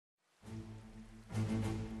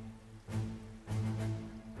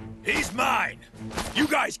He's mine. You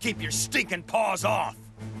guys keep your stinking paws off.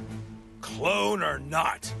 Clone or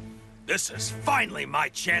not, this is finally my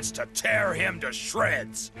chance to tear him to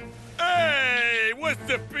shreds. Hey, what's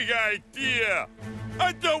the big idea?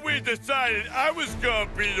 I thought we decided I was gonna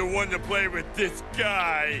be the one to play with this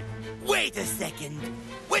guy. Wait a second.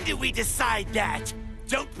 When did we decide that?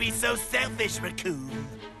 Don't be so selfish, Raccoon.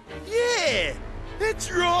 Yeah,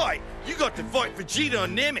 that's right. You got to fight Vegeta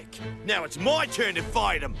and Namek. Now it's my turn to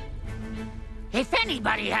fight him. If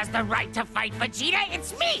anybody has the right to fight Vegeta,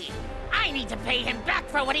 it's me! I need to pay him back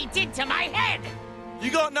for what he did to my head! You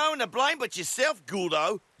got no one to blame but yourself,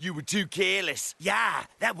 Guldo. You were too careless. Yeah,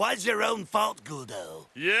 that was your own fault, Guldo.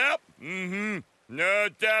 Yep, no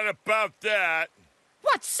doubt about that.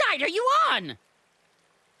 What side are you on?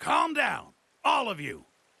 Calm down, all of you.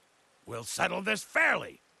 We'll settle this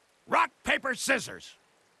fairly. Rock, paper, scissors.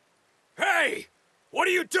 Hey! What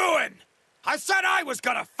are you doing? I said I was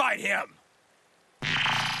gonna fight him!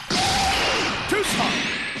 Too smart!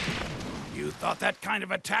 You thought that kind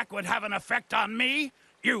of attack would have an effect on me?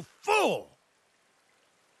 You fool!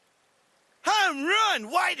 Home run!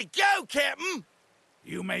 Way to go, Captain!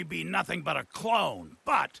 You may be nothing but a clone,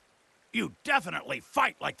 but you definitely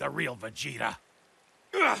fight like the real Vegeta.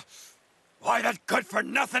 Ugh. Why, that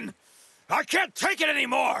good-for-nothing? I can't take it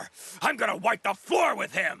anymore! I'm gonna wipe the floor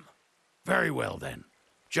with him! Very well, then.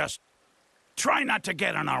 Just try not to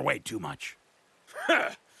get in our way too much.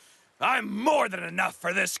 I'm more than enough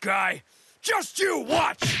for this guy. Just you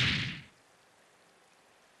watch!